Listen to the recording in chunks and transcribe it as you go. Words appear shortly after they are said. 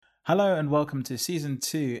Hello and welcome to season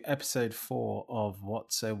 2, episode 4 of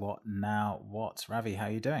What So What Now What. Ravi, how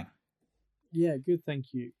are you doing? Yeah, good,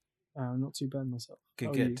 thank you. Not too bad myself.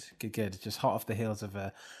 How are you? Good. Just hot off the heels of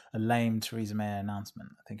a lame Theresa May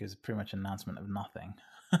announcement. I think it was pretty much an announcement of nothing.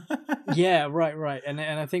 Yeah, right. And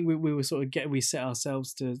I think we were sort of we set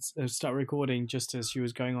ourselves to start recording just as she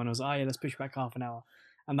was going on. I was like, yeah, let's push back half an hour,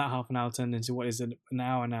 and that half an hour turned into what is it, an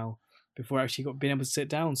hour now before I actually being able to sit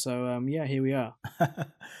down. So yeah, here we are.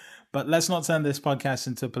 But let's not turn this podcast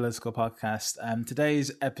into a political podcast. Today's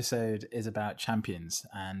episode is about champions.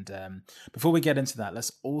 And before we get into that,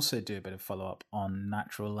 let's also do a bit of follow-up on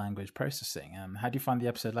natural language processing. How do you find the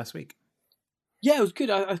episode last week? Yeah, it was good.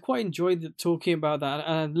 I quite enjoyed talking about that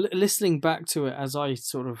and listening back to it as I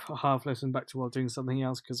sort of half listened back to while doing something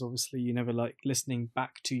else, because obviously you never like listening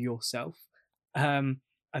back to yourself.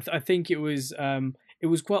 I think it was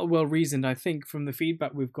quite well reasoned. I think from the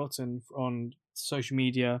feedback we've gotten on social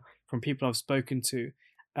media from people I've spoken to,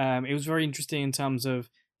 it was very interesting in terms of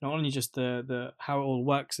not only just the how it all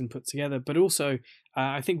works and put together, but also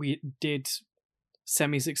I think we did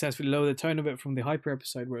semi-successfully lower the tone of it from the hyper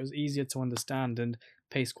episode, where it was easier to understand and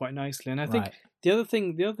paced quite nicely. And I think the other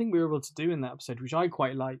thing we were able to do in that episode, which I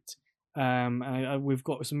quite liked, and we've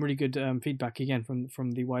got some really good feedback again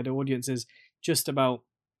from the wider audience, is just about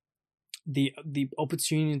the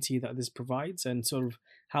opportunity that this provides and sort of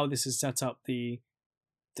how this has set up the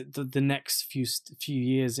next few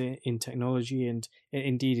years in technology and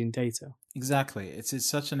indeed in data. Exactly. It's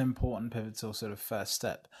such an important pivotal sort of first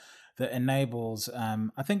step that enables,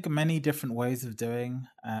 I think, many different ways of doing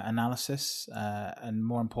analysis, and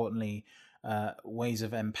more importantly, ways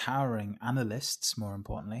of empowering analysts, more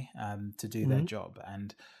importantly, to do their job.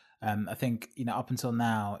 And I think, up until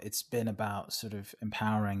now, it's been about sort of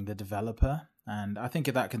empowering the developer. And I think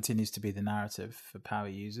that continues to be the narrative for power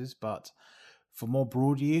users. But for more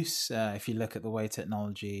broad use, if you look at the way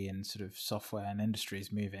technology and sort of software and industry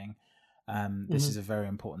is moving, this is a very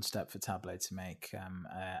important step for Tableau to make,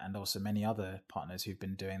 and also many other partners who've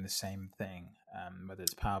been doing the same thing, whether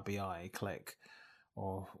it's Power BI, Click,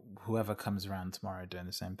 or whoever comes around tomorrow doing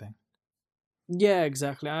the same thing. Yeah,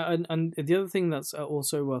 exactly. And the other thing that's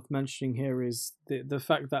also worth mentioning here is the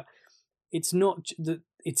fact that it's not that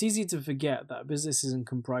it's easy to forget that business isn't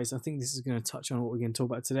comprised. I think this is going to touch on what we're going to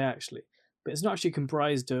talk about today, actually, but it's not actually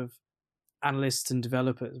comprised of analysts and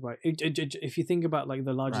developers, right? If you think about like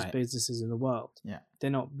the largest businesses in the world, they're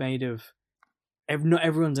not made of. Not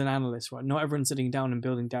everyone's an analyst, right? Not everyone's sitting down and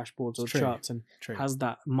building dashboards or charts and has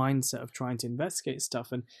that mindset of trying to investigate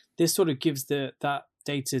stuff. And this sort of gives that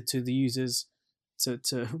data to the users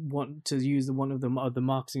to want to use one of the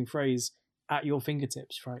marketing phrase at your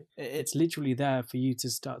fingertips, right? It's literally there for you to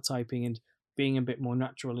start typing and being a bit more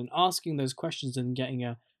natural and asking those questions and getting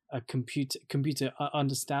a computer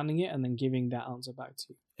understanding it and then giving that answer back to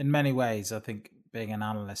you. In many ways, I think being an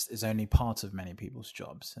analyst is only part of many people's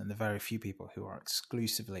jobs, and the very few people who are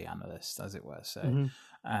exclusively analysts, as it were. So,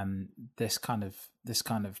 this kind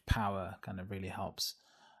of power kind of really helps.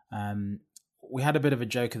 We had a bit of a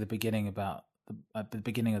joke at the beginning of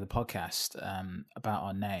the podcast about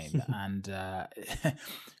our name, and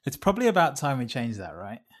it's probably about time we change that,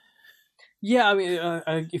 right? Yeah, I mean,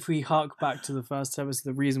 if we hark back to the first episode,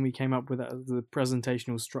 the reason we came up with that, the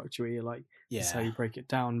presentational structure, where you're like, this is how you break it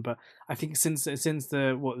down. But I think since it's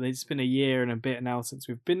been a year and a bit now since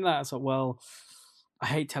we've been there, it's like, well, I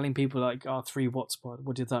hate telling people like, 3 Watts pod.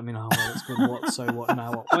 What did that mean? Oh, well, it's called What So What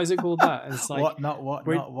Now What. Why is it called that? And it's like what, not what,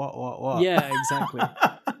 not what. Yeah, exactly.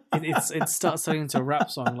 It starts turning into a rap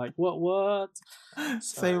song, like what?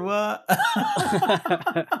 Say what?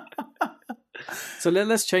 So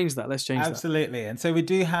let's change that. Absolutely. And so we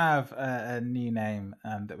do have a new name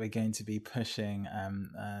that we're going to be pushing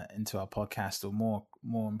into our podcast, or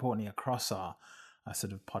more importantly, across our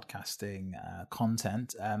sort of podcasting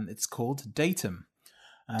content. It's called Datum.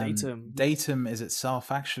 Datum is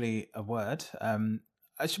itself actually a word.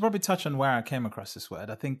 I should probably touch on where I came across this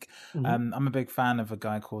word. I think I'm a big fan of a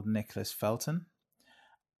guy called Nicholas Felton.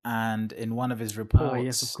 And in one of his reports,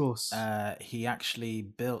 yes, of course, he actually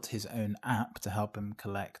built his own app to help him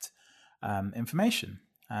collect information.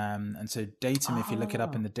 And so datum, if you look it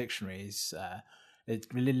up in the dictionaries, it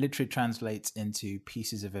really literally translates into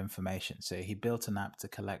pieces of information. So he built an app to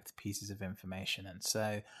collect pieces of information. And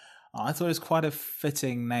so I thought it was quite a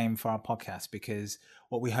fitting name for our podcast, because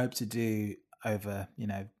what we hope to do over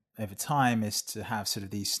time is to have sort of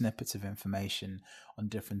these snippets of information on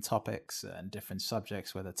different topics and different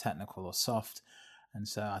subjects, whether technical or soft. And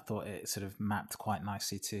so I thought it sort of mapped quite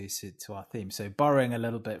nicely to our theme. So borrowing a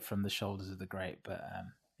little bit from the shoulders of the great, but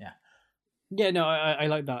yeah. Yeah, no, I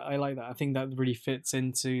like that. I like that. I think that really fits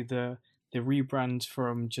into the rebrand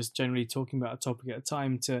from just generally talking about a topic at a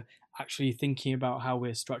time to actually thinking about how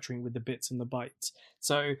we're structuring with the bits and the bytes.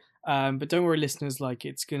 So, but don't worry, listeners. Like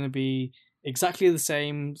it's going to be exactly the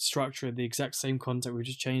same structure, the exact same content. We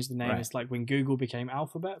just changed the name. Right. It's like when Google became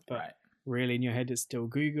Alphabet, but Right. really in your head it's still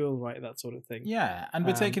Google, right? That sort of thing. Yeah, and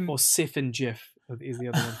we're taking or SIF and GIF is the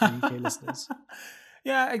other one for UK listeners.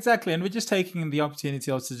 Yeah, exactly. And we're just taking the opportunity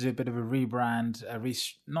also to do a bit of a rebrand,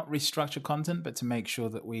 not restructure content, but to make sure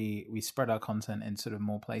that we spread our content in sort of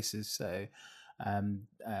more places. So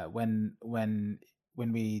when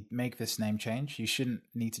we make this name change, you shouldn't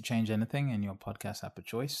need to change anything in your podcast app of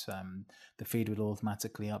choice. The feed will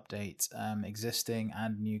automatically update existing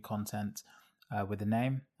and new content with the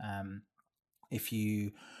name. If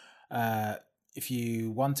you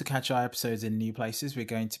want to catch our episodes in new places, we're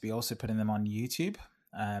going to be also putting them on YouTube.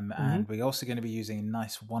 And we're also going to be using a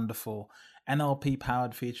nice, wonderful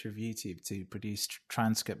NLP-powered feature of YouTube to produce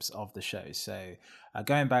transcripts of the show. So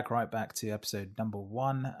going right back to episode number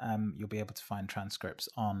 1, you'll be able to find transcripts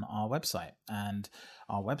on our website. And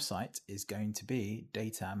our website is going to be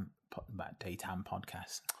Datam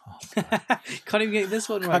Podcast. Oh, Can't even get this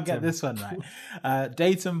one right. Can't get this one right.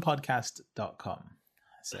 Datampodcast.com.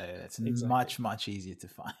 So it's much, much easier to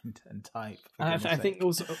find and type. I think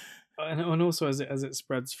also, and also as it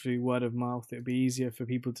spreads through word of mouth, it'd be easier for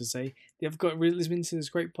people to say, "They've got listening to this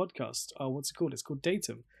great podcast. Oh, what's it called? It's called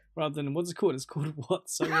Datum." Rather than what's it called? It's called what?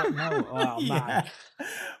 So what now? Oh man! Yeah.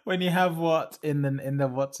 When you have what in the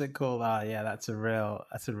what's it called? Oh yeah, that's a real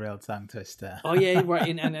tongue twister. Oh yeah, right.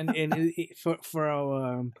 And for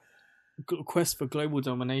our quest for global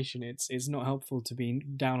domination, it's not helpful to be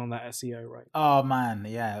down on that SEO, right? Oh man,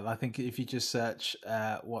 yeah. I think if you just search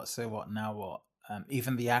what, so what, now what,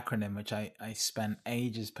 even the acronym, which I spent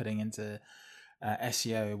ages putting into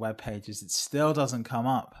SEO web pages, it still doesn't come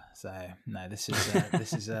up. So no, this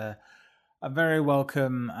is a very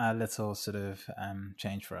welcome little sort of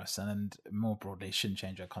change for us, and more broadly, shouldn't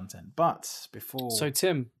change our content. But so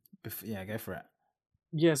Tim, yeah, go for it.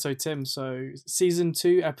 Yeah, so Tim, season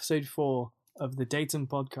 2, episode 4 of the Datum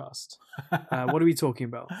podcast. What are we talking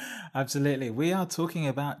about? Absolutely. We are talking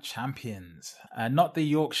about champions, not the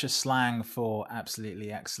Yorkshire slang for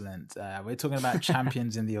absolutely excellent. We're talking about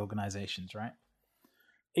champions in the organizations, right?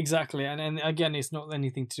 Exactly. And again, it's not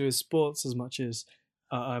anything to do with sports as much as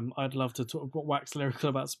I'd love to wax lyrical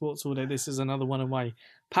about sports all day. This is another one of my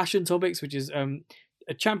passion topics, which is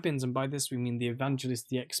champions. And by this, we mean the evangelists,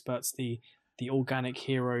 the experts, the organic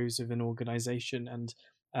heroes of an organization, and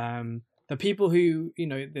the people who, you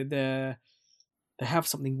know, they have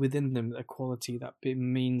something within them, a quality that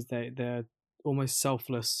means they're almost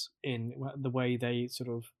selfless in the way they sort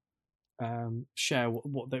of share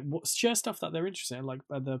share stuff that they're interested in, like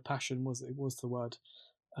the passion was the word.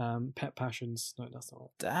 Pet passions. No, that's not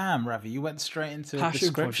it. Damn, Ravi, you went straight into passion a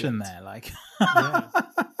description project. There, like yeah.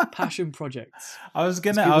 Passion projects. I was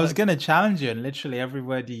gonna challenge you in literally every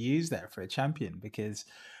word you use there for a champion, because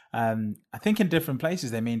I think in different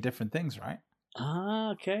places they mean different things, right?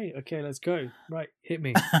 Okay, let's go. Right, hit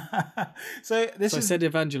me. So I said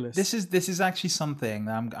evangelist. This is actually something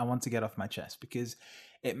that I want to get off my chest, because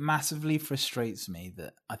it massively frustrates me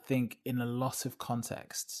that I think in a lot of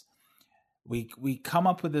contexts we come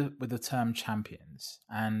up with the term champions,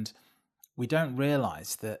 and we don't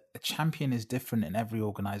realize that a champion is different in every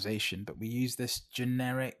organization, but we use this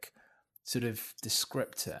generic sort of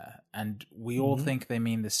descriptor and we all think they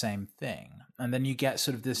mean the same thing. And then you get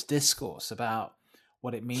sort of this discourse about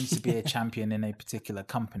what it means to be a champion in a particular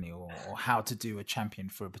company, or how to do a champion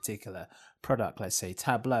for a particular product, let's say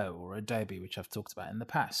Tableau or Adobe, which I've talked about in the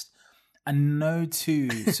past. And no two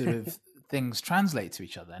sort of things translate to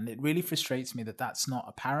each other, and it really frustrates me that that's not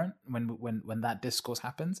apparent when that discourse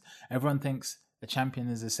happens. Everyone thinks a champion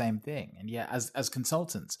is the same thing, and yet as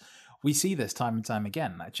consultants we see this time and time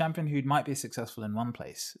again. A champion who might be successful in one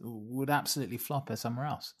place would absolutely flop somewhere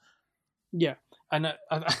else. Yeah, and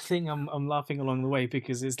I think I'm laughing along the way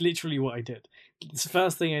because it's literally what I did. The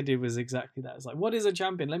first thing I did was exactly that. It's like, what is a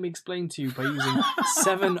champion? Let me explain to you by using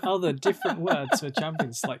 7 other different words for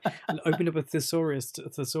champions. Like, opened up a thesaurus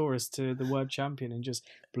to the word champion and just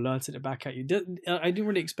blurted it back at you. I didn't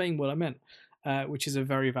really explain what I meant, which is a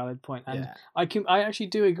very valid point. And yeah. I actually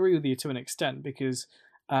do agree with you to an extent, because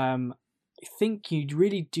I think you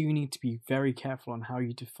really do need to be very careful on how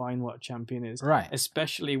you define what a champion is, right?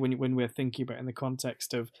 Especially when we're thinking about it in the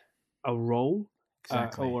context of a role,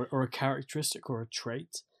 exactly. or a characteristic or a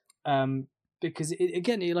trait. Because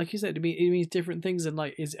again, like you said, it means different things. And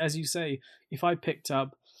like as you say, if I picked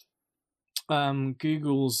up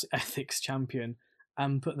Google's ethics champion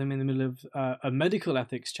and put them in the middle of a medical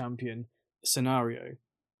ethics champion scenario,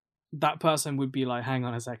 that person would be like, hang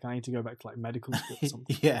on a second, I need to go back to like medical school or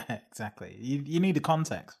something. Yeah, exactly. You need the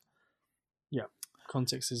context. Yeah,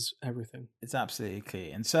 context is everything. It's absolutely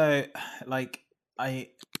key. And so, like,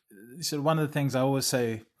 one of the things I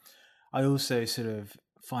also sort of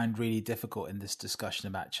find really difficult in this discussion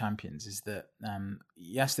about champions is that,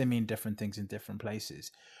 yes, they mean different things in different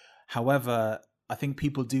places. However, I think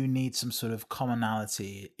people do need some sort of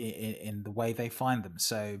commonality in the way they find them.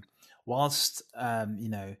 So whilst,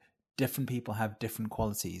 different people have different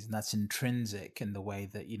qualities, and that's intrinsic in the way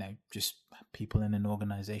that, just people in an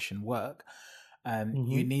organization work,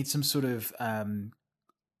 you need some sort of, I'm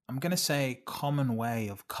going to say, common way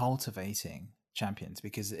of cultivating champions,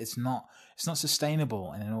 because it's not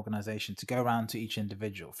sustainable in an organization to go around to each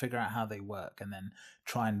individual, figure out how they work, and then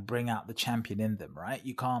try and bring out the champion in them, right?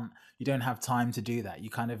 You don't have time to do that. You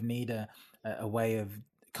kind of need a way of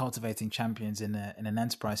cultivating champions in an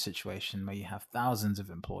enterprise situation where you have thousands of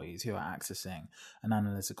employees who are accessing an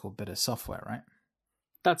analytical bit of software, right?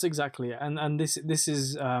 That's exactly it. And this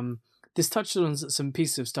is this touched on some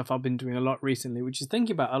pieces of stuff I've been doing a lot recently, which is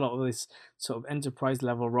thinking about a lot of this sort of enterprise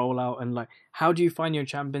level rollout, and like, how do you find your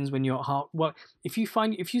champions when you're if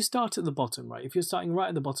you start at the bottom, right? If you're starting right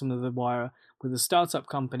at the bottom of the wire with a startup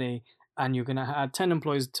company and you're going to add 10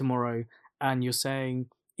 employees tomorrow, and you're saying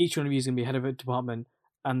each one of you is going to be head of a department,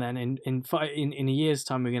 and then in a year's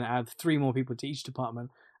time we're going to add 3 more people to each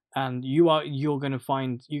department, and you're going to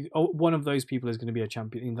find one of those people is going to be a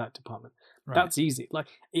champion in that department. Right. That's easy. Like,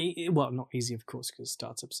 well, not easy, of course, because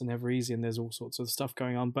startups are never easy and there's all sorts of stuff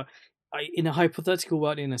going on. But in a hypothetical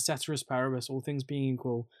world, in a ceteris paribus, all things being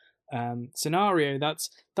equal scenario, that's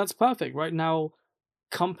perfect. Right now,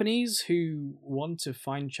 companies who want to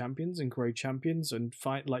find champions and grow champions and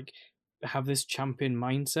have this champion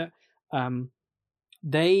mindset,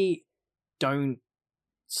 they don't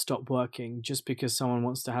stop working just because someone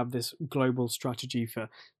wants to have this global strategy for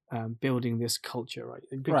building this culture, right?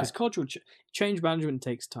 Because cultural change management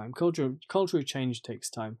takes time. Cultural change takes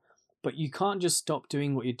time. But you can't just stop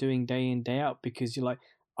doing what you're doing day in, day out, because you're like,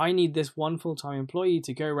 I need this one full-time employee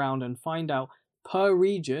to go around and find out per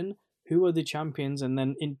region who are the champions, and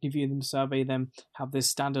then interview them, survey them, have this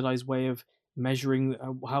standardized way of measuring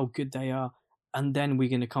how good they are. And then we're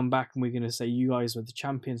going to come back and we're going to say, you guys are the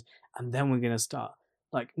champions. And then we're going to start.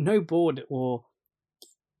 Like, no board or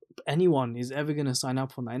anyone is ever going to sign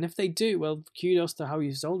up on that. And if they do, well, kudos to how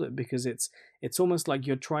you sold it, because it's almost like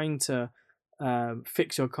you're trying to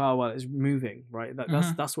fix your car while it's moving, right?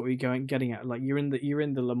 That's what we're getting at. Like, you're in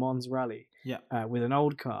the Le Mans rally, with an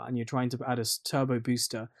old car, and you're trying to add a turbo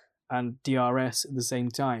booster and DRS at the same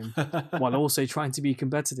time while also trying to be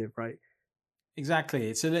competitive, right? Exactly.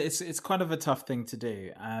 It's kind of a tough thing to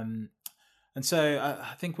do, and so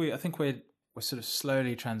I think we're sort of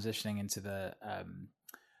slowly transitioning into the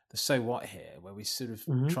so what here, where we sort of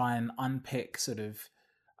try and unpick sort of,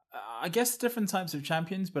 I guess, different types of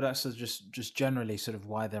champions, but also just generally sort of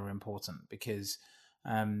why they're important, because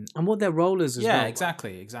and what their role is as well. Yeah,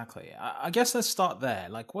 exactly. I guess let's start there.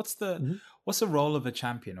 Like, what's the role of a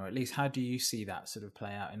champion, or at least how do you see that sort of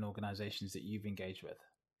play out in organizations that you've engaged with?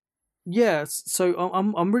 Yeah, so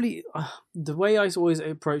I'm really the way I always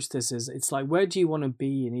approach this is, it's like, where do you want to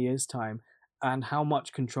be in a year's time, and how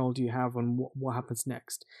much control do you have on what happens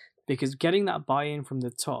next? Because getting that buy-in from the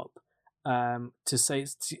top, to say,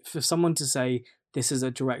 for someone to say, this is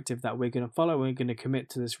a directive that we're going to follow, we're going to commit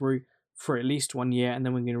to this route for at least 1 year, and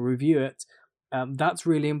then we're going to review it. That's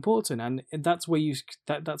really important, and that's where you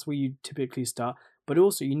typically start. But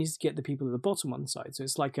also, you need to get the people at the bottom on side. So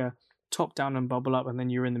it's like a top down and bubble up, and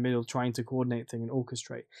then you're in the middle trying to coordinate things and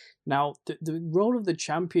orchestrate. Now, the role of the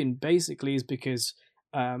champion basically is because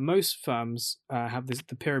most firms have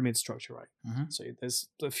the pyramid structure, right? Mm-hmm. So there's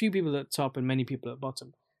a few people at the top and many people at the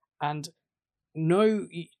bottom, and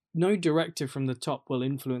no directive from the top will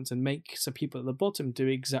influence and make some people at the bottom do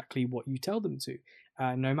exactly what you tell them to,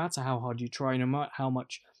 no matter how hard you try, no matter how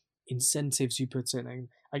much incentives you put in. And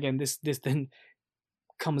again, this then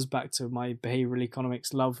comes back to my behavioral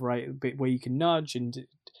economics love, right? A bit where you can nudge and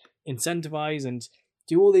incentivize and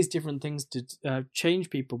do all these different things to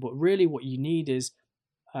change people, but really what you need is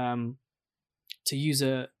to use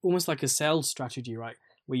almost like a sales strategy, right?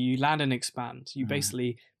 Where you land and expand. You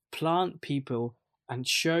basically plant people and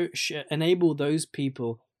enable those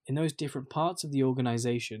people in those different parts of the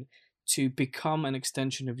organization to become an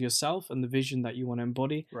extension of yourself and the vision that you want to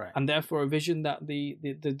embody, right? And therefore a vision that the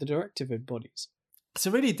directive embodies. It's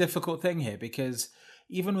a really difficult thing here, because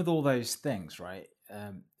even with all those things, right,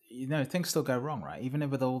 things still go wrong, right? Even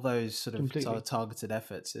with all those sort of targeted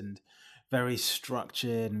efforts, and very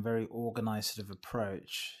structured and very organized sort of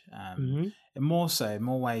approach. Mm-hmm. In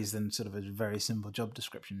more ways than sort of a very simple job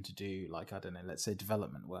description to do, like, I don't know, let's say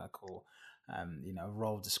development work or a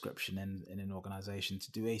role description in an organization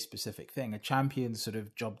to do a specific thing. A champion sort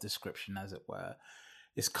of job description, as it were,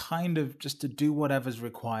 is kind of just to do whatever's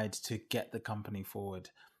required to get the company forward,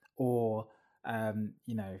 or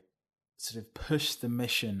sort of push the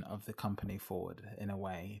mission of the company forward in a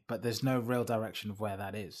way. But there's no real direction of where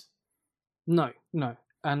that is. No,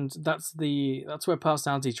 and that's where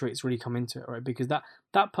personality traits really come into it, right? Because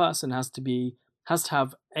that person has to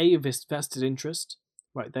have a vested interest,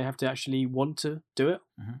 right? They have to actually want to do it,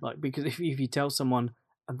 like, because if you tell someone,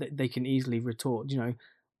 they can easily retort,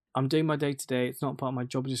 I'm doing my day to day. It's not part of my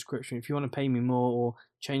job description. If you want to pay me more or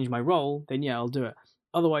change my role, then yeah, I'll do it.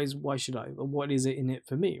 Otherwise, why should I? What is it in it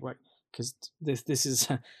for me, right? Because this is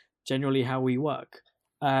generally how we work.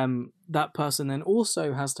 That person then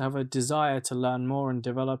also has to have a desire to learn more and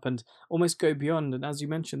develop and almost go beyond. And as you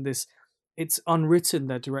mentioned, it's unwritten,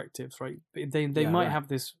 their directives, right? They might have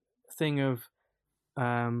this thing of,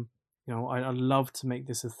 I'd love to make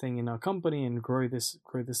this a thing in our company and grow this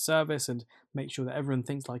service and make sure that everyone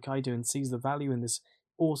thinks like I do and sees the value in this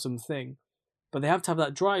awesome thing. But they have to have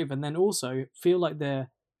that drive, and then also feel like they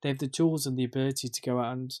have the tools and the ability to go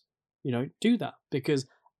out and do that. Because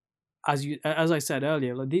as I said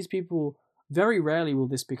earlier, like, these people, very rarely will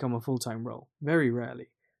this become a full-time role. Very rarely.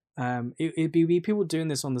 It'd be people doing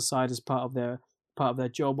this on the side as part of their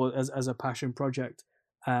job or as a passion project,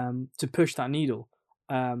 to push that needle.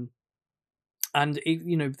 And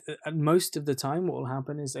most of the time, what will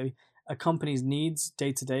happen is a company's needs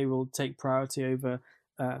day to day will take priority over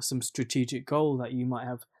some strategic goal that you might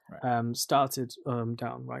have started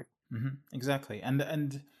down, right? Mm-hmm. Exactly,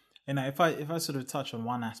 and if I sort of touch on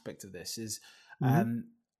one aspect of this is, I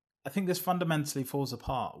think this fundamentally falls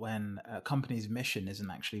apart when a company's mission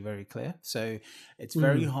isn't actually very clear. So it's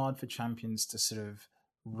very hard for champions to sort of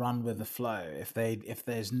run with the flow if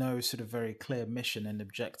there's no sort of very clear mission and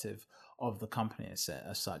objective of the company as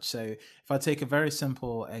such. So if I take a very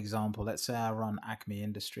simple example, let's say I run Acme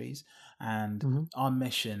Industries, and our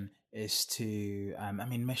mission is to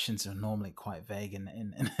missions are normally quite vague in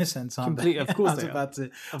a sense, aren't they? Of course. I was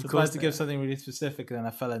about to give something really specific, and then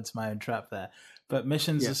I fell into my own trap there. But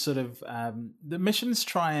missions are sort of the missions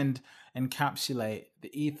try and encapsulate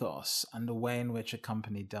the ethos and the way in which a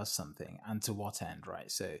company does something and to what end,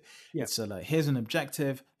 right? So it's like, here's an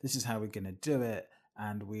objective, this is how we're going to do it,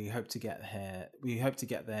 and we hope to get there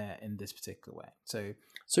in this particular way. So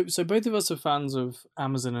both of us are fans of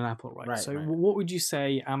Amazon and Apple, right? Right. What would you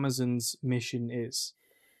say Amazon's mission is?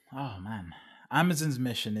 Oh man, Amazon's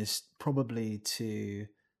mission is probably to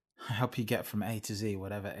help you get from A to Z,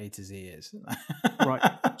 whatever A to Z is. Right,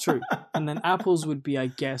 true. And then Apple's would be, I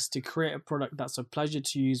guess, to create a product that's a pleasure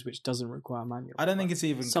to use, which doesn't require manual. I don't think it's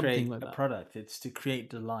even something create like a product. It's to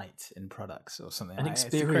create delight in products or something. An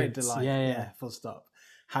experience. It's to create delight. Yeah. Full stop.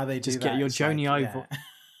 How they just do get that? Your Joni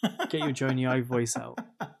Get your Joni I voice out.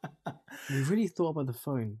 We really thought about the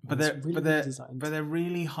phone, but they're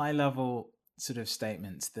really high level sort of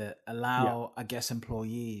statements that allow, I guess,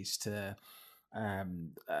 employees to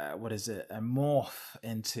morph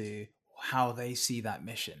into how they see that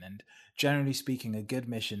mission. And generally speaking, a good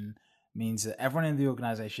mission means that everyone in the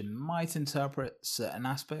organization might interpret certain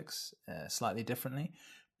aspects slightly differently,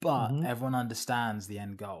 but everyone understands the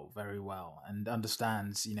end goal very well and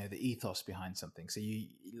understands, the ethos behind something. So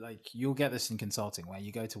you'll get this in consulting, where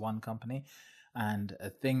you go to one company and a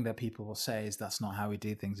thing that people will say is, that's not how we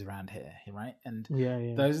do things around here, right? And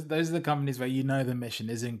those are the companies where the mission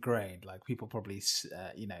is ingrained. Like, people probably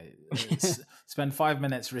spend 5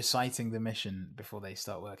 minutes reciting the mission before they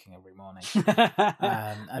start working every morning,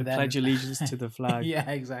 and then pledge allegiance to the flag. Yeah,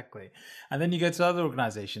 exactly. And then you go to other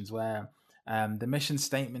organizations where the mission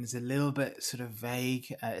statement is a little bit sort of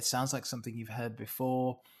vague. It sounds like something you've heard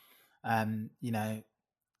before.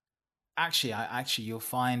 Actually, you'll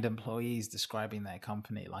find employees describing their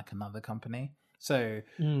company like another company. So,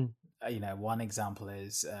 one example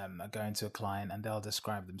is I go into a client and they'll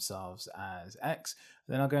describe themselves as X.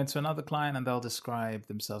 Then I'll go into another client and they'll describe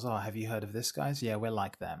themselves, oh, have you heard of this guys? Yeah, we're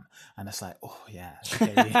like them. And it's like, oh, yeah.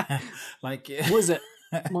 Okay, yeah. Like, what is it?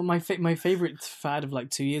 Well, my favorite fad of like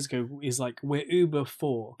 2 years ago is like, we're Uber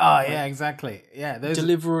for. Oh, yeah, exactly. Yeah,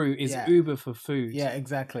 Deliveroo is Uber for food. Yeah,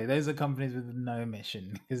 exactly. Those are companies with no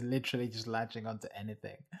mission, is literally just latching onto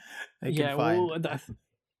anything they can find. Well,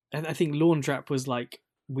 I think Laundrapp was like,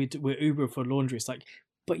 we're Uber for laundry. It's like,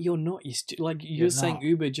 but you're not. You're saying not.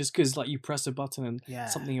 Uber just because like you press a button and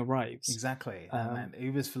something arrives. Exactly. And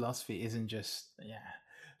Uber's philosophy isn't just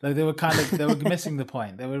Like they were missing the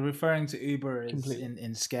point. They were referring to Uber as Completely.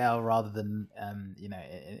 in scale rather than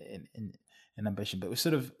in ambition. But we're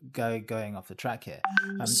sort of going off the track here.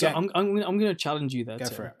 So I'm going to challenge you there, Go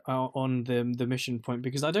Tim, for it. On the mission point,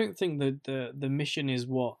 because I don't think that the mission is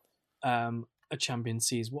what a champion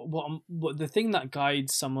sees. What the thing that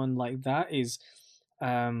guides someone like that is,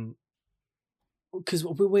 because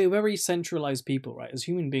we're very centralized people, right? As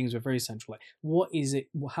human beings, we're very centralized. What is it?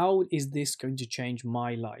 How is this going to change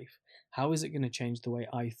my life? How is it going to change the way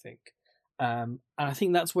I think? And I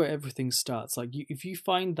think that's where everything starts. Like, if you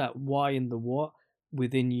find that why and the what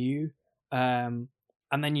within you, and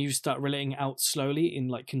then you start relating out slowly in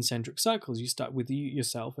like concentric circles. You start with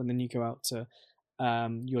yourself, and then you go out to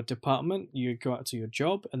your department, you go out to your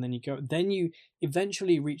job, and then you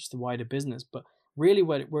eventually reach the wider business. But really,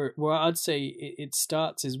 where I'd say it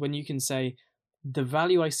starts is when you can say, the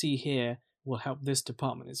value I see here will help this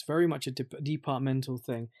department. It's very much a departmental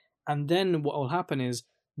thing. And then what will happen is,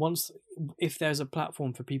 if there's a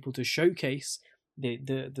platform for people to showcase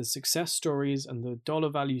the success stories and the dollar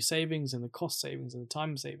value savings and the cost savings and the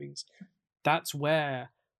time savings, that's where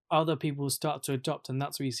other people start to adopt, and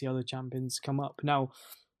that's where you see other champions come up. Now,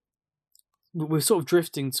 we're sort of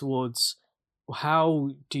drifting towards,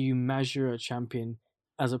 how do you measure a champion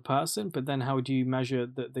as a person, but then how do you measure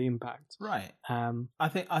the impact? Right. I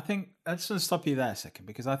think I just want to stop you there a second,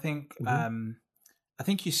 because I think I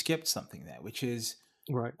think you skipped something there, which is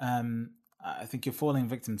right. I think you're falling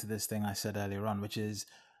victim to this thing I said earlier on, which is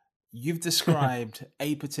you've described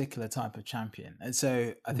a particular type of champion. And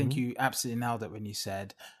so I think you absolutely nailed it when you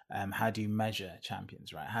said, how do you measure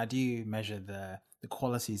champions, right? How do you measure the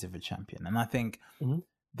qualities of a champion? And I think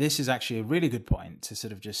this is actually a really good point to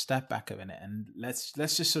sort of just step back a minute and let's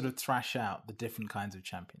just sort of thrash out the different kinds of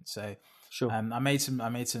champions. So sure. I made some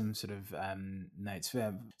sort of notes.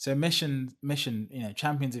 So mission,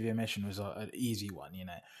 champions of your mission was an easy one.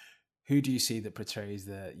 Who do you see that portrays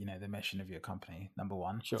the mission of your company? Number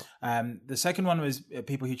one. Sure. The second one was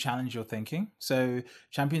people who challenge your thinking. So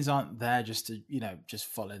champions aren't there just to just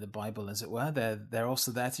follow the Bible, as it were. They're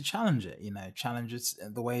also there to challenge it. Challenge it,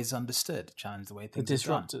 the way it's understood. Challenge the way things the are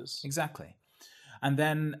done. disruptors. Exactly. And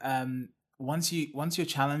then once your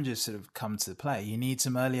challenges sort of come to play, you need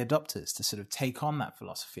some early adopters to sort of take on that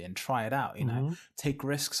philosophy and try it out. Take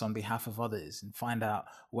risks on behalf of others and find out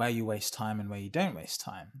where you waste time and where you don't waste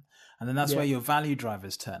time. And then that's where your value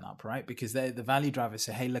drivers turn up, right? Because the value drivers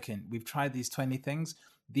say, hey, look, we've tried these 20 things.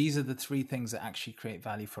 These are the 3 things that actually create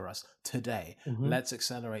value for us today. Let's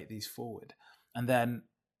accelerate these forward. And then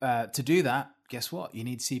to do that, guess what? You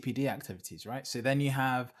need CPD activities, right? So then you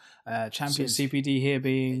have champions. So CPD here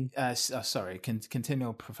being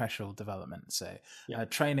continual professional development. So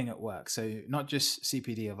training at work. So not just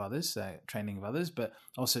CPD of others, so training of others, but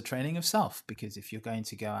also training of self. Because if you're going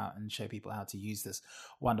to go out and show people how to use this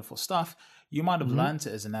wonderful stuff, you might have learned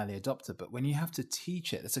it as an early adopter, but when you have to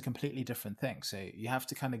teach it, it's a completely different thing. So you have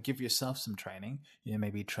to kind of give yourself some training.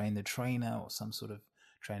 Maybe train the trainer or some sort of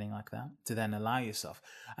training like that to then allow yourself.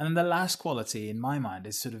 And then the last quality in my mind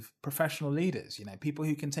is sort of professional leaders, people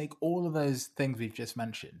who can take all of those things we've just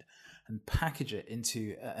mentioned and package it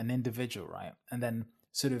into an individual, right? And then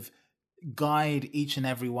sort of guide each and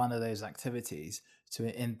every one of those activities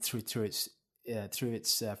through its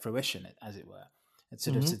fruition, as it were. It's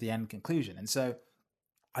sort of to the end conclusion. And so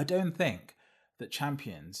I don't think that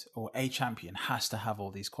champions or a champion has to have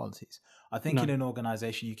all these qualities. I think in an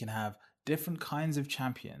organization you can have different kinds of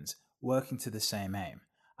champions working to the same aim,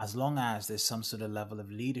 as long as there's some sort of level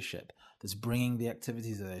of leadership that's bringing the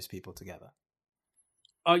activities of those people together.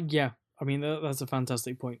 Yeah, I mean, that's a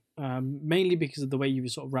fantastic point, mainly because of the way you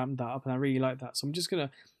sort of ramped that up, and I really like that. So I'm just going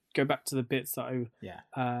to go back to the bits that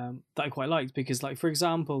I quite liked, because, like, for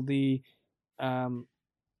example, the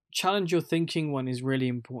challenge your thinking one is really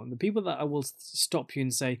important. The people that I will stop you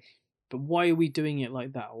and say, but why are we doing it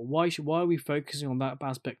like that? Or why are we focusing on that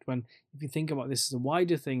aspect when, if you think about this as a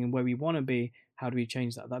wider thing and where we want to be, how do we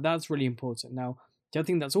change that? That's really important. Now, the other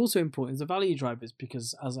thing that's also important is the value drivers,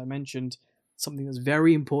 because, as I mentioned, something that's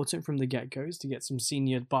very important from the get-go is to get some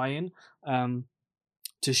senior buy-in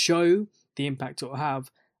to show the impact it will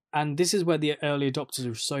have. And this is where the early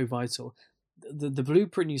adopters are so vital. The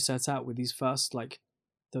blueprint you set out with these first, like,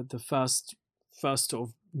 the first sort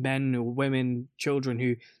of men or women, children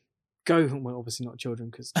who go, well, obviously not children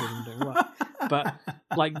because children don't work, but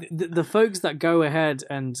like the folks that go ahead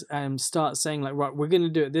and start saying, like, right, we're going to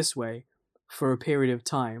do it this way for a period of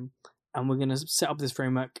time, and we're going to set up this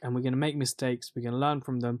framework, and we're going to make mistakes, we're going to learn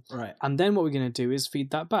from them, right? And then what we're going to do is feed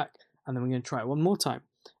that back, and then we're going to try it one more time,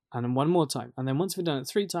 and then one more time, and then once we've done it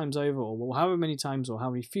 3 times over, or however many times, or how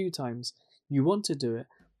many few times you want to do it,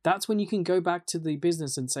 that's when you can go back to the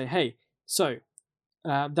business and say, hey, so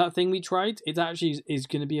that thing we tried, it actually is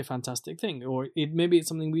going to be a fantastic thing, or maybe it's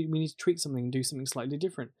something we need to tweak something and do something slightly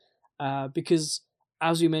different. Because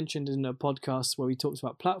as we mentioned in a podcast where we talked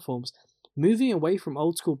about platforms, moving away from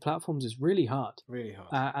old school platforms is really hard. Really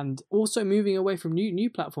hard. And also moving away from new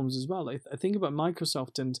platforms as well. Like, I think about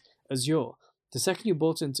Microsoft and Azure. The second you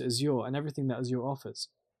bought into Azure and everything that Azure offers,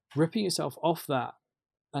 ripping yourself off that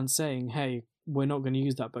and saying, hey, we're not going to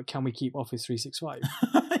use that, but can we keep Office 365?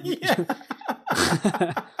 Yeah.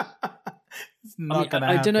 It's not going to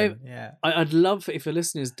happen. I don't know. Yeah. I'd love if the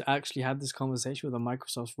listeners actually had this conversation with a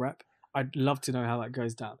Microsoft rep. I'd love to know how that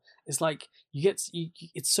goes down. It's like it's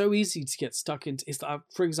so easy to get stuck into. It's like,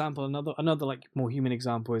 for example, another like more human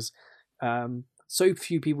example is, so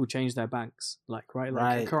few people change their banks. Like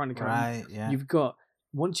a current account. Right. Yeah.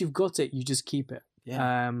 Once you've got it, you just keep it.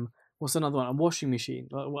 Yeah. What's another one? A washing machine.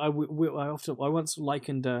 I once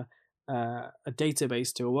likened a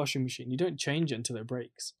database to a washing machine. You don't change it until it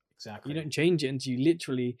breaks. Exactly. You don't change it until you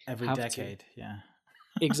literally every have decade. To. Yeah.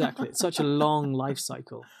 Exactly. It's such a long life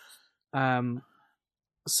cycle.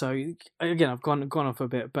 So again, I've gone off a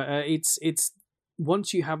bit, but it's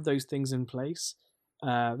once you have those things in place,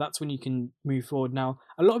 that's when you can move forward. Now,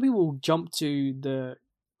 a lot of people jump to the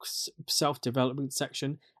self-development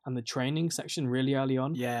section and the training section really early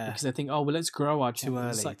on, because they think, oh well, let's grow our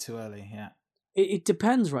champions. Too early. Yeah. It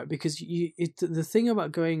depends, right? Because the thing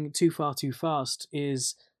about going too far too fast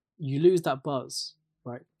is you lose that buzz,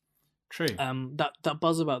 right? True. That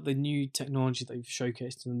buzz about the new technology that you've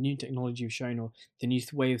showcased and the new technology you've shown, or the new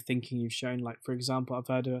way of thinking you've shown. Like, for example, I've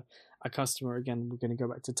heard a customer, again, we're going to go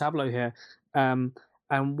back to Tableau here, and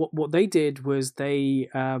what they did was they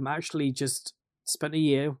actually just spent a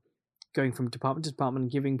year going from department to department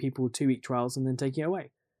and giving people 2-week trials and then taking it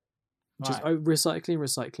away. Just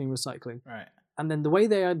recycling. Right. And then the way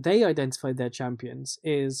they identified their champions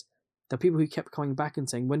is the people who kept coming back and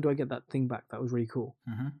saying, when do I get that thing back? That was really cool.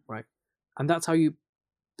 Mm-hmm. Right. And that's how you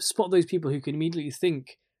spot those people who can immediately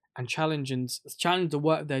think and challenge the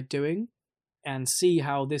work they're doing and see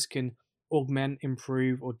how this can augment,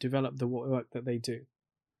 improve, or develop the work that they do.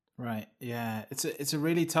 Right. Yeah. It's a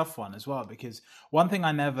really tough one as well, because one thing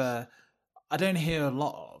I don't hear a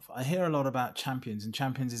lot of. I hear a lot about champions, and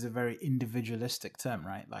champions is a very individualistic term,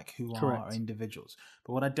 right? Like, who Correct. are individuals.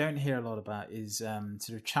 But what I don't hear a lot about is sort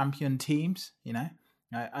of champion teams, you know?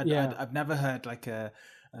 I've never heard like a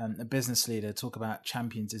business leader talk about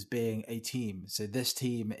champions as being a team. So this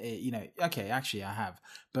team, okay, actually I have.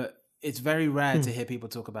 But it's very rare to hear people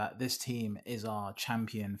talk about this team is our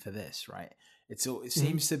champion for this, right? It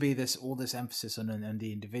seems to be all this emphasis on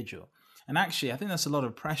the individual. And actually, I think there's a lot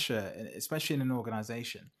of pressure, especially in an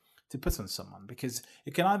organization, to put on someone, because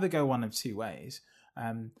it can either go one of two ways.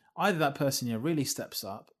 Either that person really steps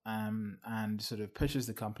up and sort of pushes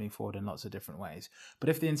the company forward in lots of different ways. But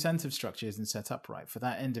if the incentive structure isn't set up right for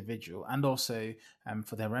that individual and also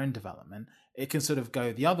for their own development, it can sort of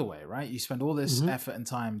go the other way, right? You spend all this effort and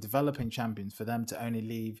time developing champions for them to only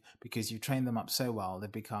leave because you've trained them up so well.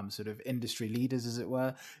 They've become sort of industry leaders, as it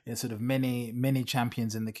were, sort of mini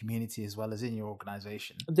champions in the community as well as in your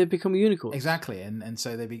organization. They've become unicorns. Exactly. And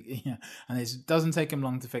so and it doesn't take them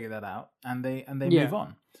long to figure that out, and they move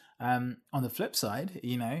on. On the flip side,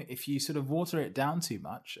 if you sort of water it down too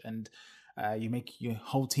much and you make your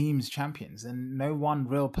whole teams champions, then no one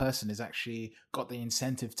real person has actually got the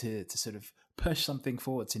incentive to sort of push something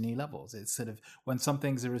forward to new levels. It's sort of, when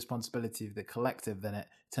something's a responsibility of the collective, then it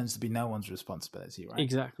tends to be no one's responsibility, right?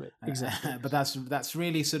 Exactly. But that's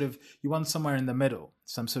really sort of, you want somewhere in the middle,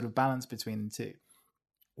 some sort of balance between the two,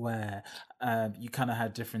 where you kind of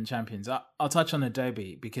had different champions. I'll touch on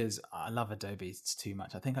Adobe because I love Adobe. It's too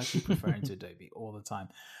much. I think I keep referring to Adobe all the time.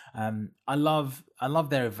 I love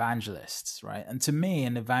their evangelists, right? And to me,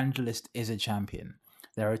 an evangelist is a champion.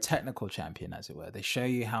 They're a technical champion, as it were. They show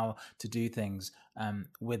you how to do things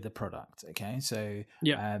with the product. Okay, so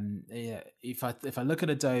if I look at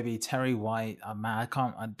Adobe, Terry White, I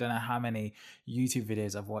don't know how many YouTube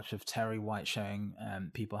videos I've watched of Terry White showing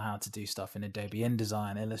people how to do stuff in Adobe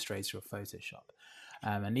InDesign, Illustrator, or Photoshop.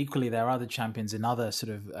 And equally, there are other champions in other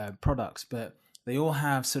sort of products, but they all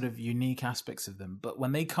have sort of unique aspects of them. But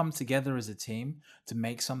when they come together as a team to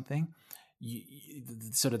make something,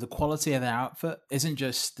 sort of the quality of their output isn't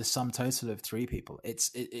just the sum total of three people. It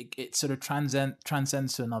sort of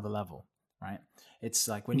transcends to another level, right? It's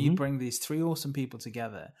like when you bring these three awesome people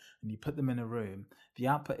together and you put them in a room, the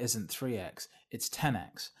output isn't 3x, it's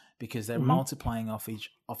 10x, because they're multiplying off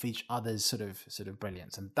each other's sort of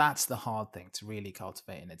brilliance, and that's the hard thing to really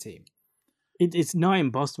cultivate in a team. it's not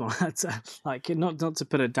impossible. That's like not to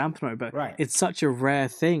put a damper on it, but Right. it's such a rare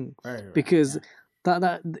thing. Very rare, because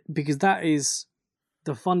yeah. that is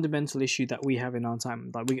the fundamental issue that we have in our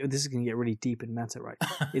time. Like this is going to get really deep and meta, right?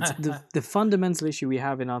 It's the fundamental issue we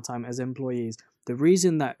have in our time as employees. The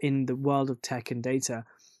reason that in the world of tech and data,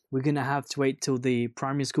 we're going to have to wait till the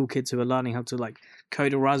primary school kids who are learning how to like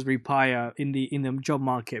code a Raspberry Pi in the job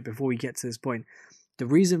market before we get to this point. The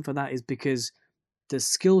reason for that is because the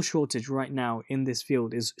skill shortage right now in this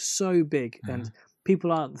field is so big, and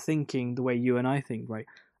people aren't thinking the way you and I think, right?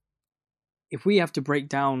 If we have to break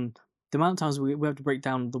down the amount of times we have to break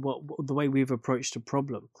down the way we've approached a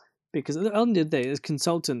problem, because at the end of the day, as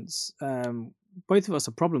consultants, both of us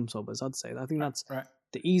are problem solvers. I'd say I think that's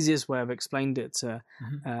the easiest way I've explained it to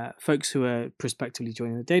folks who are prospectively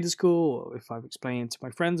joining the data school, or if I've explained it to my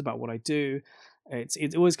friends about what I do.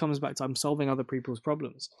 It always comes back to I'm solving other people's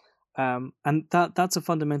problems, and that's a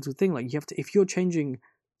fundamental thing. Like you have to, if you're changing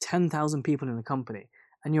 10,000 people in a company,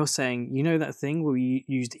 and you're saying, you know, that thing where you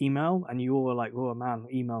used email and you all were like, oh man,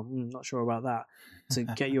 email, not sure about that, to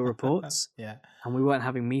get your reports. Yeah. And we weren't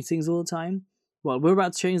having meetings all the time. Well, we're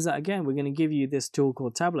about to change that again. We're going to give you this tool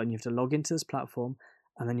called Tableau, and you have to log into this platform,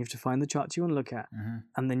 and then you have to find the charts you want to look at,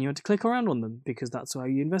 and then you have to click around on them because that's how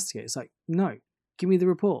you investigate. It's like, no, give me the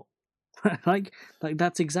report. like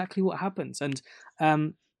that's exactly what happens. And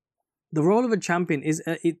the role of a champion is,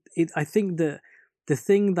 I think the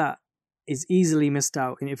thing that is easily missed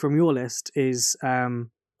out from your list is,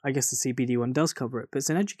 I guess the CPD one does cover it, but it's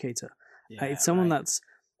an educator. It's someone that's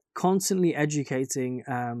constantly educating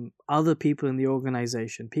other people in the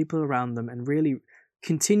organization, people around them, and really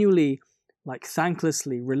continually, like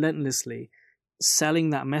thanklessly, relentlessly selling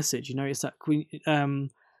that message. You know, it's that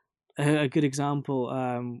a good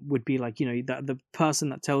example would be like, you know, that the person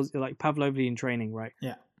that tells, like Pavlovian training, right?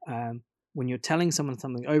 Yeah. When you're telling someone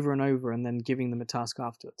something over and over and then giving them a task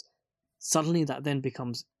afterwards, suddenly that then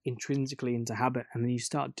becomes intrinsically into habit, and then you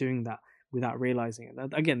start doing that without realizing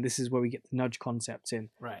it. Again, this is where we get the nudge concepts in.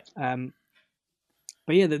 Right.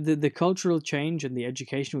 But yeah, the cultural change and the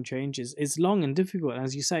educational change is long and difficult. And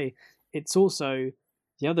as you say, it's also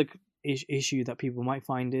the other issue that people might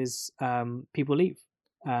find is people leave.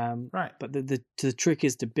 Right. But the trick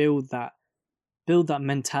is to build that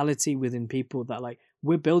mentality within people that, like,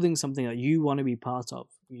 we're building something that you want to be part of.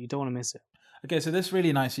 You don't want to miss it. Okay, so this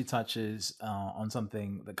really nicely touches on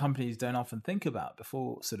something that companies don't often think about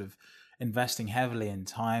before sort of investing heavily in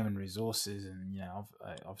time and resources and, you know,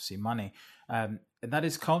 obviously money. And that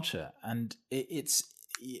is culture. And it's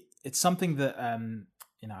something that,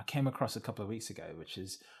 you know, I came across a couple of weeks ago, which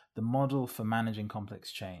is the model for managing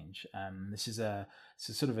complex change. This is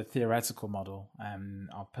sort of a theoretical model.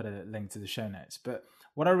 I'll put a link to the show notes. But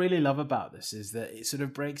what I really love about this is that it sort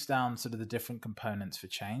of breaks down sort of the different components for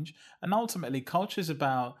change. And ultimately, culture is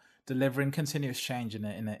about delivering continuous change in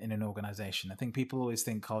an organization. I think people always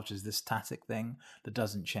think culture is this static thing that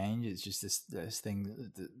doesn't change. It's just this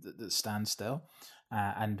thing that stands still.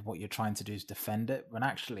 And what you're trying to do is defend it. When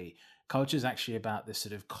actually, culture is actually about this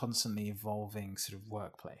sort of constantly evolving sort of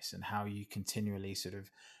workplace and how you continually sort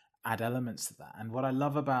of add elements to that. And what I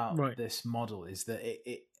love about this model is that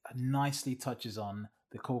it nicely touches on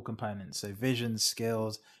the core components. So vision,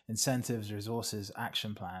 skills, incentives, resources,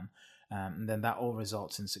 action plan. And then that all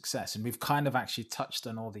results in success. And we've kind of actually touched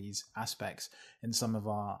on all these aspects in some of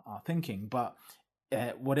our thinking. But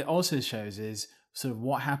what it also shows is sort of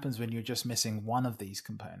what happens when you're just missing one of these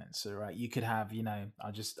components. So, right, you could have, you know,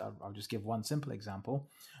 I'll just give one simple example.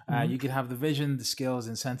 You could have the vision, the skills,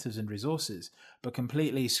 incentives, and resources, but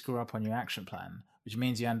completely screw up on your action plan, which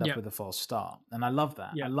means you end up with a false start. And I love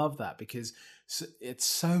that. I love that because it's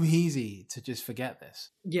so easy to just forget this.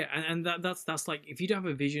 Yeah, and that's like, if you don't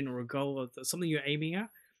have a vision or a goal or something you're aiming at,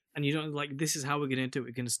 and you don't, like, this is how we're going to do it.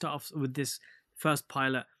 We're going to start off with this first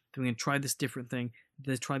pilot, then we're going to try this different thing,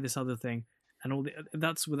 then try this other thing, and all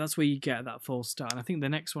that's where you get that false start. And I think the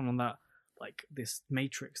next one on that, like this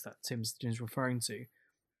matrix that Tim's referring to,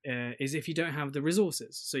 is if you don't have the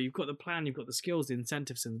resources. So you've got the plan, you've got the skills, the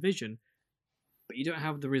incentives, and the vision, but you don't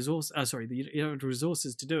have the resource. You don't have the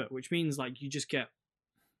resources to do it, which means like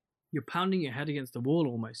you're pounding your head against the wall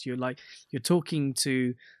almost. You're talking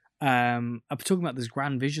to, I'm talking about this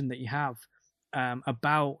grand vision that you have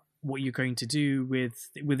about what you're going to do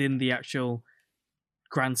within the actual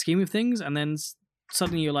grand scheme of things, and then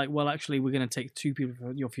suddenly you're like, well, actually, we're going to take 2 people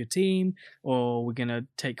off your team, or we're going to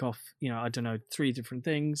take off, you know, I don't know, 3 different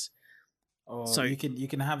things. Or so you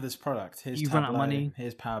can have this product. Here's Tableau, run out of money.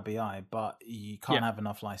 Here's Power BI, but you can't have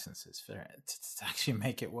enough licenses for it to actually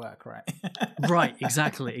make it work, right? Right,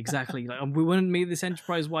 exactly. Like, we want to make this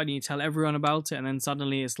enterprise wide, and you tell everyone about it, and then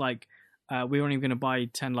suddenly it's like, we're only going to buy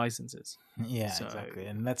 10 licenses. Yeah, exactly.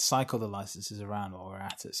 And let's cycle the licenses around while we're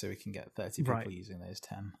at it so we can get 30 people using those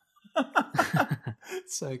 10.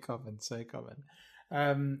 So common.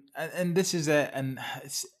 And this is it. And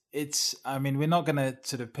it's I mean, we're not going to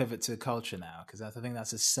sort of pivot to culture now, because I think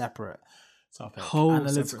that's a separate topic.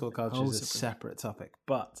 Analytical culture is a separate topic.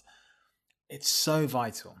 But it's so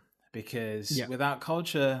vital, because without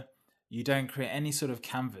culture, you don't create any sort of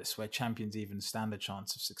canvas where champions even stand a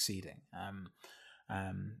chance of succeeding.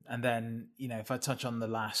 And then, if I touch on the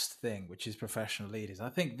last thing, which is professional leaders, I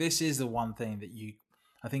think this is the one thing that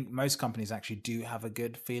I think most companies actually do have a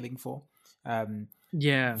good feeling for.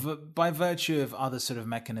 By virtue of other sort of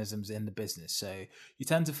mechanisms in the business. So you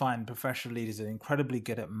tend to find professional leaders are incredibly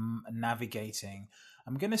good at navigating,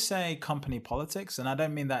 I'm going to say, company politics. And I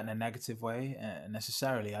don't mean that in a negative way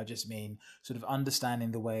necessarily. I just mean sort of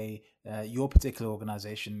understanding the way your particular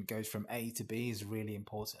organization goes from A to B is really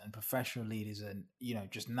important. And professional leaders are,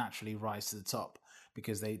 just naturally rise to the top,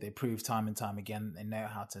 because they prove time and time again they know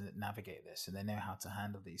how to navigate this, and they know how to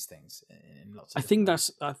handle these things in lots of I think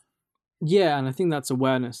ways. And I think that's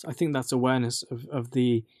awareness. I think that's awareness of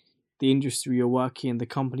the industry you're working in, the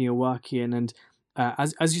company you're working in. And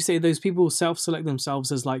as you say, those people self-select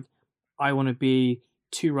themselves as like, I want to be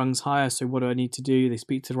 2 rungs higher, so what do I need to do? They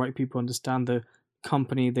speak to the right people, understand the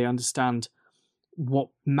company, they understand what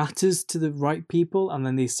matters to the right people, and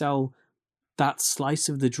then they sell that slice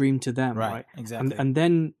of the dream to them, right? Exactly. And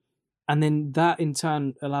then that in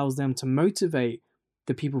turn allows them to motivate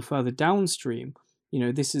the people further downstream.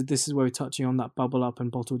 This is where we're touching on that bubble up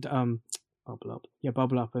and bubble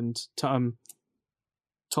up and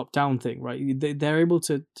top down thing, right? They're able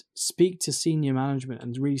to speak to senior management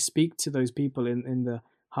and really speak to those people in the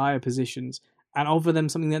higher positions and offer them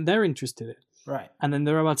something that they're interested in, right? And then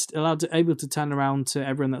they're able to turn around to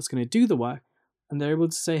everyone that's going to do the work, and they're able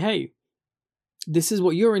to say, hey, this is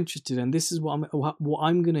what you're interested in, this is what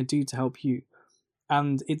I'm going to do to help you.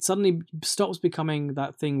 And it suddenly stops becoming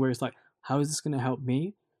that thing where it's like, how is this going to help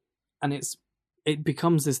me? And it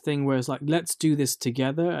becomes this thing where it's like, let's do this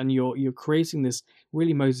together, and you're creating this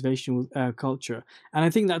really motivational culture. And I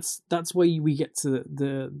think that's where we get to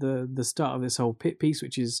the start of this whole piece,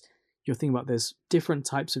 which is you're thinking about there's different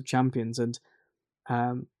types of champions, and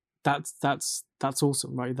that's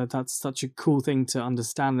awesome, right? That's such a cool thing to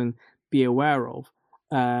understand and be aware of,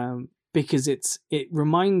 because it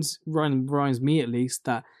reminds me, at least,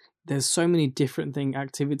 that there's so many different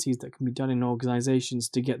activities that can be done in organizations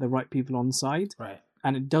to get the right people on side. Right.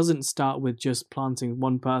 And it doesn't start with just planting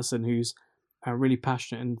one person who's really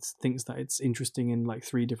passionate and thinks that it's interesting in like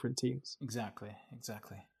 3 different teams. Exactly.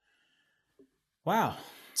 Wow.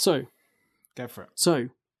 So go for it. So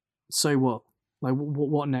what? Like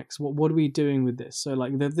what next? What are we doing with this? So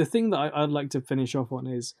like the thing that I'd like to finish off on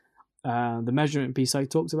is the measurement piece I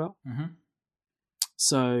talked about. Mm-hmm.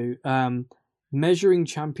 So measuring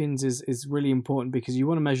champions is really important, because you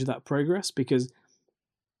want to measure that progress. Because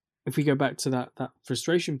if we go back to that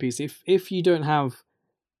frustration piece, if you don't have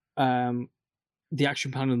the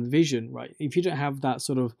action plan and the vision, right? If you don't have that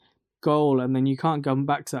sort of goal, and then you can't come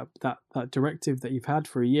back to that directive that you've had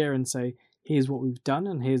for a year and say, here's what we've done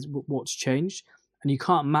and here's what's changed, and you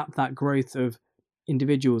can't map that growth of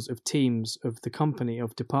individuals, of teams, of the company,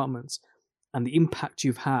 of departments, and the impact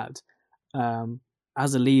you've had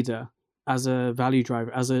as a leader, as a value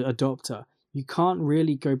driver, as an adopter, you can't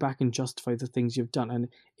really go back and justify the things you've done. And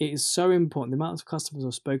it is so important. The amount of customers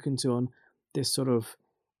I've spoken to on this sort of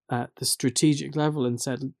the strategic level and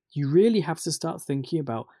said, you really have to start thinking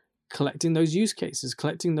about collecting those use cases,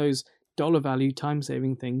 collecting those dollar value,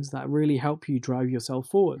 time-saving things that really help you drive yourself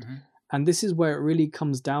forward. Mm-hmm. And this is where it really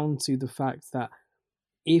comes down to the fact that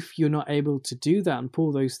if you're not able to do that and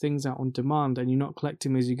pull those things out on demand, and you're not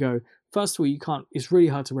collecting them as you go, first of all, you can't. It's really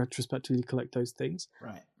hard to retrospectively collect those things.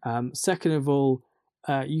 Right. Second of all,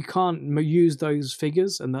 you can't use those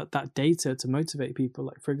figures and that data to motivate people.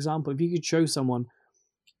 Like, for example, if you could show someone,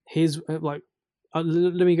 here's let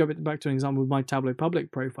me go back to an example with my Tableau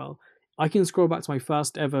Public profile. I can scroll back to my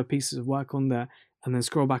first ever pieces of work on there, and then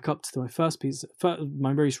scroll back up to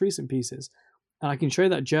my most recent pieces, and I can show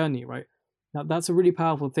that journey. Right now, that's a really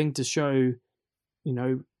powerful thing to show.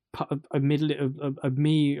 A middle of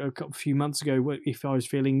me a few months ago, if I was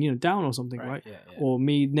feeling down or something, right? Yeah. Or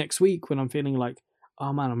me next week when I'm feeling like,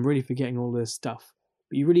 oh man, I'm really forgetting all this stuff.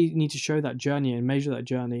 But you really need to show that journey and measure that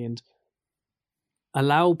journey and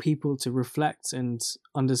allow people to reflect and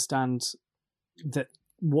understand that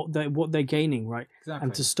what they're gaining, right? Exactly.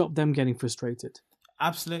 And to stop them getting frustrated.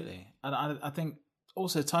 Absolutely. And I think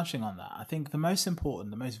also touching on that, I think the most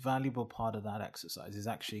important, the most valuable part of that exercise is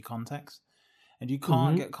actually context. And you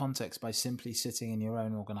can't get context by simply sitting in your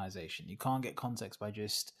own organization. You can't get context by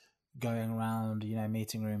just going around,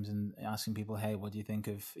 meeting rooms and asking people, hey, what do you think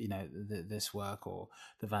of, this work or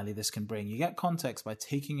the value this can bring? You get context by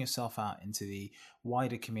taking yourself out into the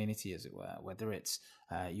wider community, as it were, whether it's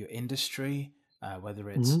your industry, whether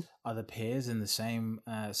it's other peers in the same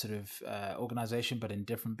organization, but in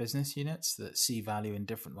different business units that see value in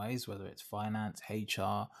different ways, whether it's finance,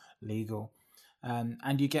 HR, legal.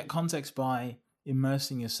 And you get context by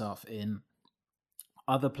immersing yourself in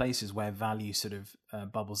other places where value sort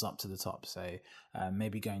of bubbles up to the top. So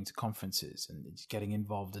maybe going to conferences and getting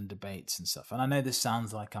involved in debates and stuff. And I know this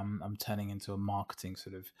sounds like I'm turning into a marketing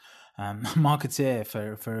sort of marketeer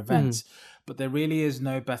for events, but there really is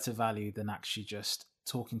no better value than actually just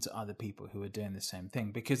talking to other people who are doing the same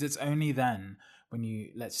thing, because it's only then when you,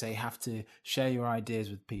 let's say, have to share your ideas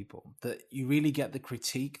with people that you really get the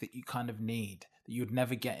critique that you kind of need, that you'd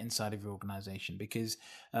never get inside of your organization, because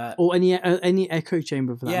or any echo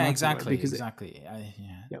chamber for that matter, exactly, right? Exactly.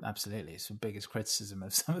 Absolutely, it's the biggest criticism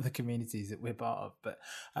of some of the communities that we're part of, but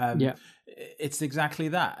it's exactly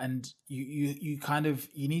that. And you kind of,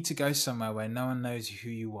 you need to go somewhere where no one knows who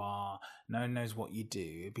you are, no one knows what you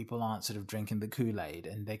do, people aren't sort of drinking the Kool-Aid,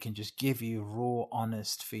 and they can just give you raw,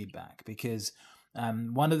 honest feedback. Because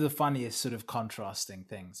one of the funniest sort of contrasting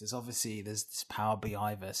things is obviously there's this Power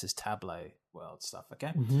BI versus Tableau world stuff,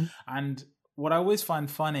 okay? And what I always find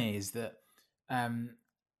funny is that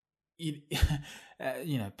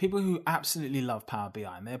people who absolutely love Power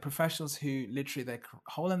BI, and they're professionals who literally their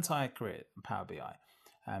whole entire career in Power BI,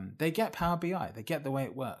 they get Power BI, they get the way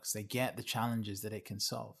it works, they get the challenges that it can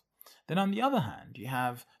solve. Then on the other hand, you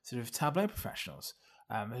have sort of Tableau professionals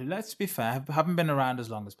who, let's be fair, haven't been around as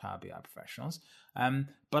long as Power BI professionals.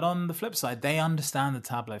 But on the flip side, they understand the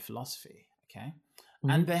Tableau philosophy, okay?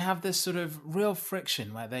 And they have this sort of real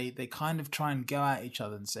friction where they kind of try and go at each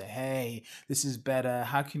other and say, hey, this is better.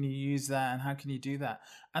 How can you use that? And how can you do that?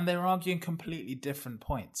 And they're arguing completely different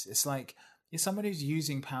points. It's like, somebody who's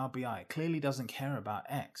using Power BI clearly doesn't care about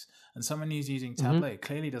X, and someone who's using Tableau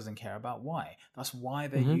clearly doesn't care about Y. That's why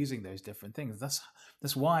they're using those different things. That's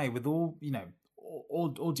why, with all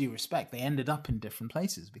due respect, they ended up in different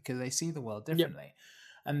places because they see the world differently.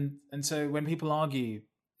 And so when people argue,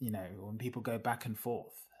 when people go back and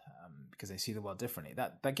forth because they see the world differently,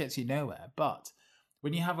 that gets you nowhere. But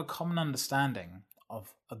when you have a common understanding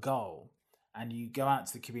of a goal, and you go out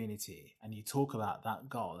to the community and you talk about that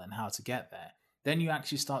goal and how to get there, then you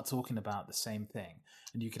actually start talking about the same thing,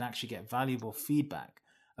 and you can actually get valuable feedback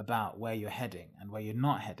about where you're heading and where you're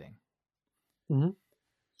not heading.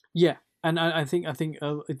 Yeah. And I think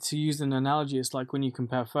to use an analogy, it's like when you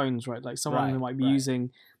compare phones, right? Like someone who might be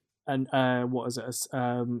using a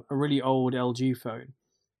really old LG phone,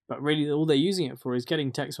 but really all they're using it for is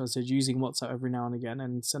getting text message, using WhatsApp every now and again,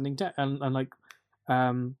 and sending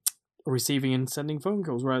receiving and sending phone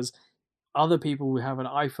calls. Whereas other people will have an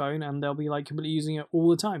iPhone and they'll be like completely using it all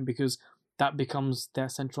the time because that becomes their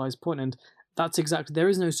centralized point. And that's exactly, there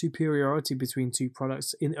is no superiority between two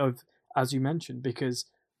products as you mentioned, because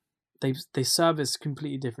they service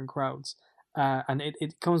completely different crowds. And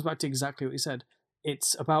it comes back to exactly what you said.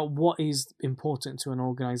 It's about what is important to an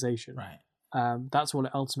organization. Right. That's what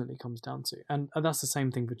it ultimately comes down to. And that's the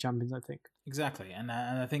same thing for champions, I think. Exactly. And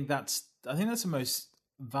I think that's the most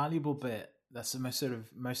valuable bit. That's the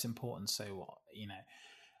most important. So what,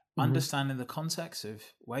 understanding the context of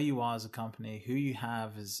where you are as a company, who you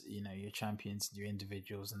have as, your champions, your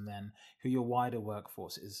individuals, and then who your wider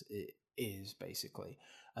workforce is basically.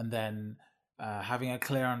 And then having a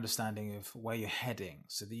clear understanding of where you're heading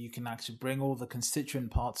so that you can actually bring all the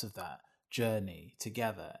constituent parts of that journey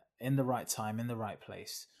together in the right time, in the right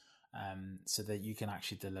place, so that you can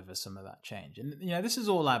actually deliver some of that change. And, this is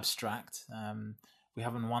all abstract. We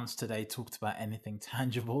haven't once today talked about anything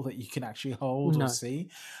tangible that you can actually hold or see.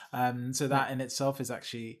 So that in itself is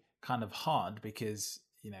actually kind of hard because,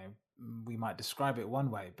 we might describe it one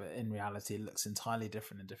way, but in reality, it looks entirely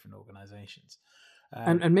different in different organizations.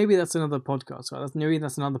 And maybe that's another podcast. Right? Maybe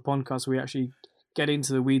that's another podcast where we actually get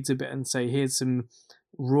into the weeds a bit and say, here's some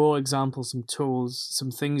raw examples, some tools,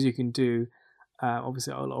 some things you can do.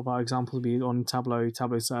 Obviously, a lot of our examples will be on Tableau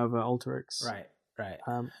Server, Alteryx. Right.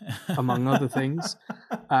 Among other things.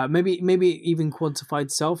 Maybe even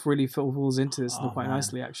quantified self really falls into this quite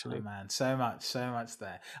nicely, actually. Oh, man, so much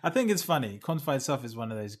there. I think it's funny. Quantified self is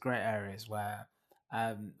one of those great areas where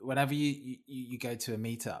whenever you go to a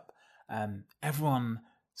meetup, everyone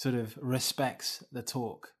sort of respects the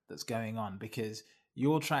talk that's going on because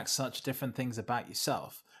you all track such different things about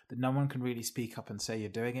yourself that no one can really speak up and say you're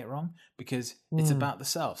doing it wrong, because it's about the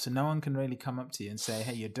self. So no one can really come up to you and say,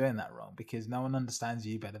 hey, you're doing that wrong, because no one understands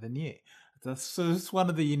you better than you. That's one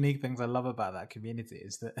of the unique things I love about that community,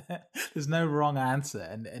 is that there's no wrong answer,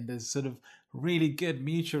 and there's sort of really good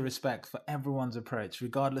mutual respect for everyone's approach,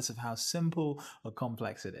 regardless of how simple or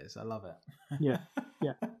complex it is. I love it. Yeah.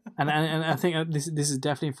 And I think this is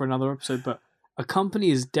definitely for another episode, but a company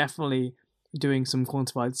is definitely doing some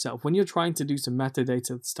quantified self. When you're trying to do some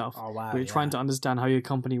metadata stuff, where you're trying to understand how your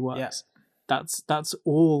company works, that's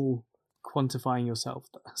all quantifying yourself.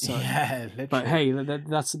 So, yeah, literally. But hey,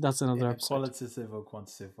 that's another in episode. Qualitative or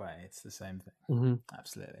quantitative way, it's the same thing. Mm-hmm.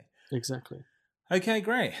 Absolutely. Exactly. Okay,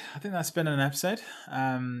 great. I think that's been an episode.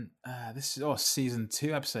 This is season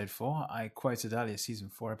 2, episode 4. I quoted earlier season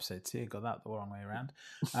 4, episode 2. Got that the wrong way around.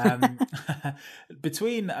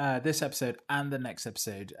 Between this episode and the next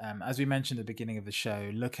episode, as we mentioned at the beginning of the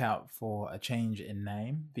show, look out for a change in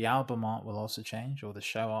name. The album art will also change, or the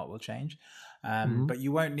show art will change. But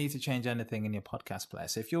you won't need to change anything in your podcast player.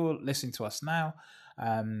 So if you're listening to us now,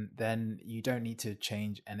 then you don't need to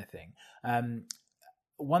change anything.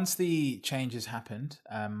 Once the change has happened,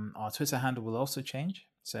 our Twitter handle will also change.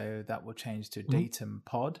 So that will change to Datum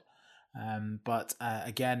Pod. But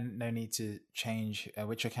again, no need to change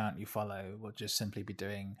which account you follow. We'll just simply be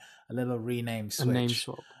doing a little rename switch. A name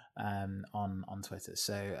swap. On Twitter.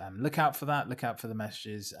 So look out for that. Look out for the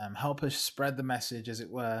messages. Help us spread the message, as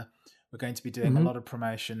it were. We're going to be doing a lot of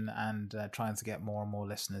promotion and trying to get more and more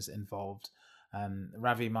listeners involved.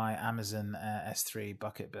 Ravi, my Amazon S3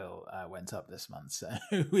 bucket bill went up this month, so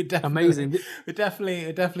we're definitely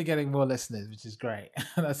getting more listeners, which is great.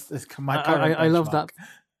 that's my current I love that.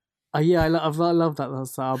 I love that.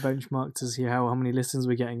 That's our benchmark to see how many listens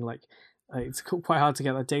we're getting. Like, it's quite hard to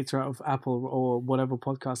get that data out of Apple or whatever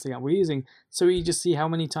podcasting app we're using. So we just see how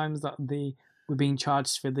many times that we're being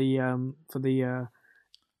charged for the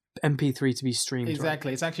MP3 to be streamed. Exactly.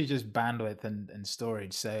 Right? It's actually just bandwidth and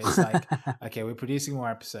storage. So it's like, okay, we're producing more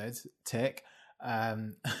episodes, tick.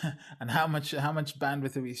 And how much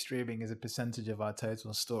bandwidth are we streaming as a percentage of our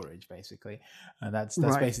total storage, basically? And that's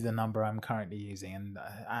basically the number I'm currently using. And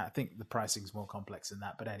I think the pricing is more complex than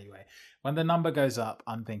that. But anyway, when the number goes up,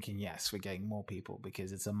 I'm thinking, yes, we're getting more people,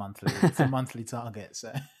 because it's a monthly target.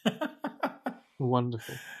 So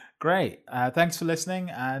wonderful. Great. Thanks for listening,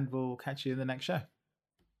 and we'll catch you in the next show.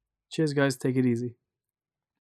 Cheers, guys. Take it easy.